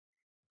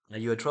Are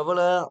you a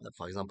traveler,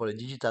 for example, a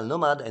digital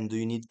nomad, and do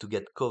you need to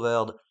get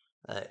covered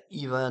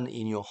even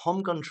in your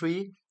home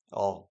country,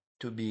 or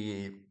to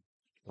be,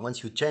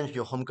 once you change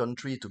your home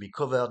country, to be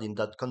covered in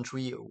that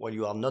country while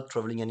you are not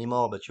traveling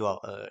anymore, but you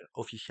are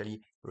officially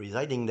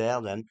residing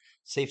there? Then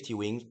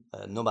SafetyWing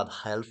Nomad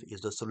Health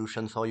is the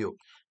solution for you.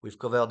 We've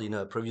covered in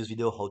a previous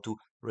video how to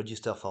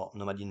register for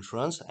Nomad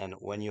Insurance, and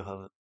when you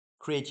have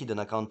created an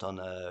account on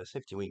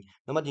SafetyWing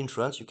Nomad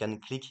Insurance, you can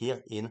click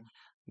here in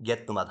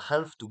Get Nomad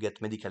Health to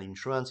get medical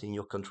insurance in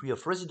your country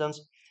of residence.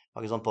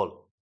 For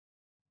example,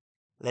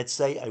 let's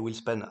say I will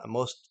spend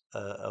most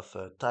of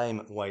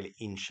time while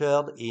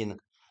insured in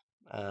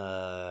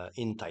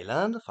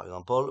Thailand. For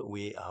example,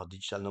 we are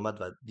digital nomad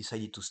that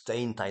decided to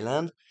stay in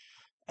Thailand,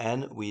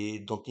 and we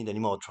don't need any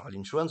more travel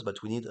insurance,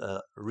 but we need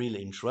a real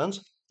insurance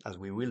as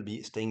we will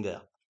be staying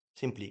there.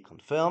 Simply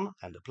confirm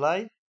and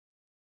apply.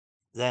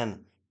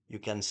 Then you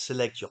can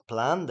select your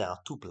plan. There are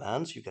two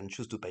plans. You can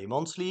choose to pay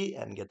monthly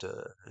and get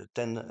a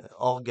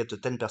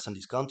 10%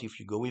 discount if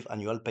you go with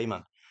annual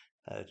payment.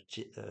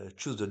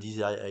 Choose the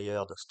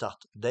desired start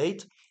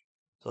date.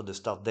 So the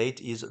start date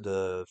is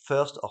the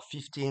 1st or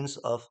 15th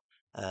of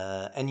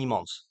any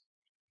month,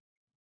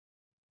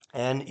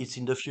 and it's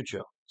in the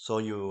future. So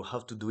you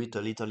have to do it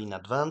a little in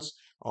advance,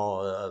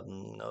 or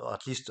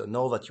at least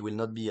know that you will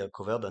not be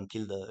covered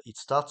until it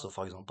starts. So,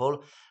 for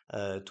example,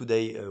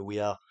 today we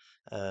are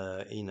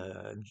in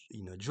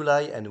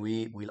July, and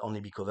we will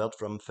only be covered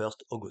from 1st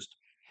August.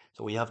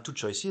 So we have two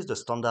choices: the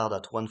standard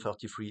at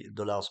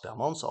 $133 per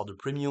month, or the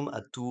premium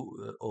at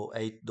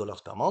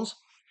 $208 per month.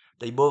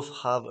 They both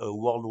have a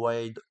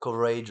worldwide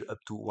coverage up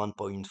to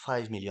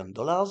 $1.5 million,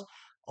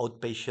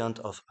 outpatient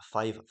of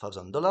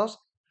 $5,000.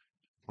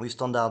 With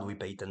standard, we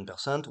pay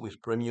 10%.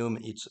 With premium,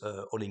 it's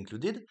all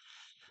included.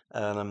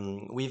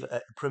 With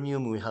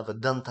premium, we have a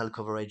dental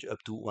coverage up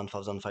to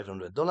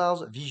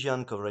 $1,500,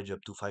 vision coverage up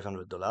to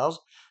 $500.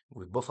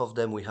 With both of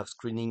them, we have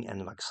screening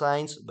and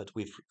vaccines, but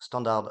with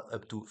standard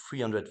up to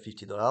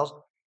 $350,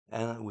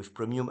 and with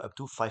premium up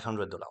to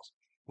 $500.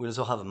 We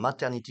also have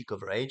maternity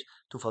coverage,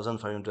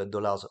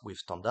 $2,500 with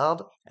standard,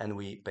 and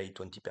we pay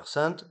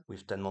 20%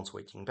 with 10 months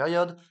waiting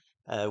period.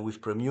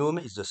 With premium,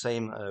 it's the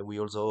same. We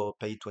also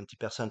pay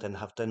 20% and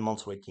have 10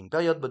 months waiting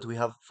period, but we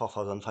have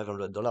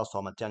 $4,500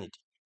 for maternity.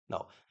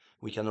 Now,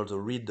 we can also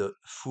read the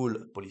full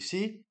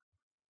policy.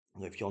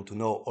 If you want to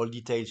know all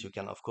details, you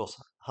can, of course,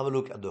 have a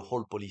look at the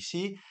whole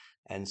policy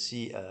and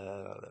see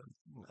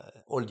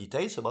all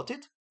details about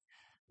it.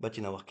 But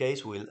in our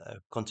case, we'll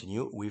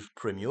continue with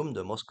premium,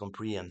 the most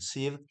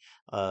comprehensive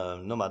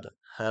Nomad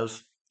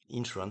Health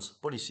insurance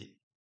policy.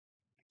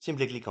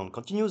 Simply click on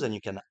continue, then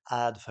you can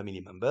add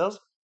family members.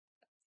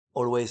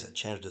 Always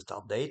change the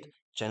start date,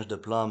 change the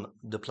plan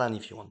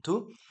if you want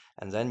to,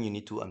 and then you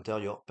need to enter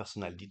your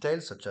personal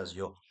details such as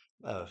your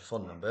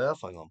phone number,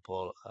 for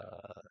example,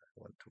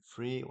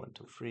 123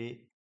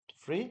 123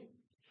 3.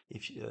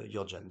 If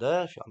your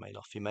gender, if you are male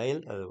or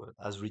female,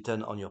 as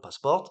written on your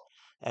passport.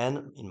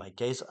 And in my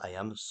case, I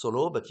am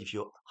solo, but if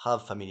you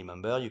have family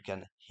member, you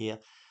can here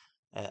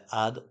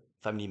add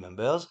family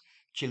members,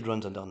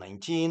 children under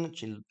 19,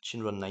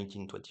 children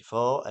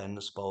 19-24,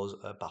 and spouse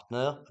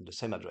partner at the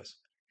same address.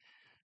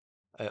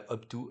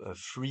 Up to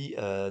 3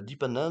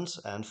 dependents,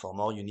 and for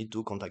more you need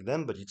to contact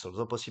them, but it's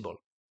also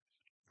possible.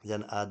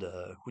 Then add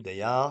who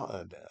they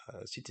are,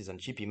 the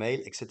citizenship,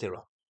 email,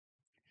 etc.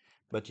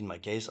 But in my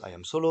case, I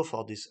am solo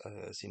for this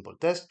simple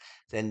test.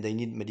 Then they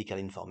need medical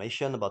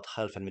information about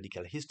health and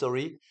medical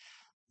history,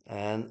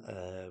 and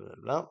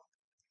blah.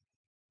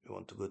 We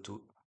want to go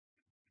to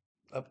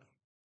up.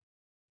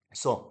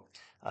 So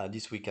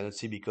this we cannot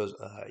see because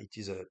it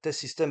is a test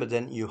system, but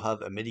then you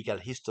have a medical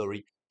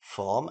history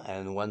form,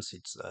 and once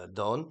it's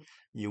done,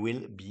 you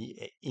will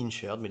be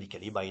insured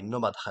medically by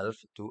Nomad Health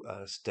to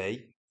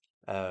stay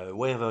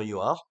wherever you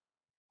are.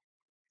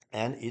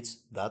 And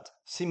it's that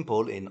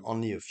simple. In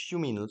only a few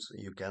minutes,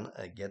 you can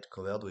get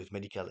covered with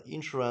medical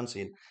insurance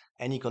in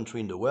any country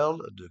in the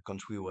world, the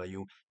country where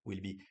you will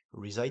be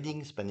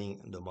residing,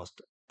 spending the most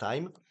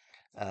time.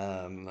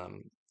 Um,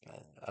 um,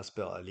 as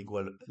per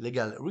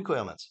legal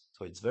requirements.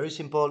 So it's very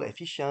simple,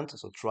 efficient.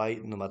 So try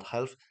Nomad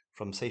Health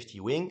from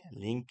SafetyWing.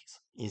 Link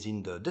is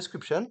in the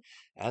description.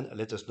 And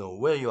let us know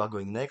where you are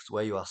going next,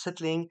 where you are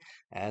settling,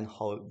 and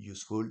how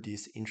useful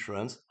this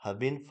insurance have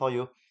been for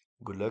you.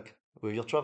 Good luck with your travel.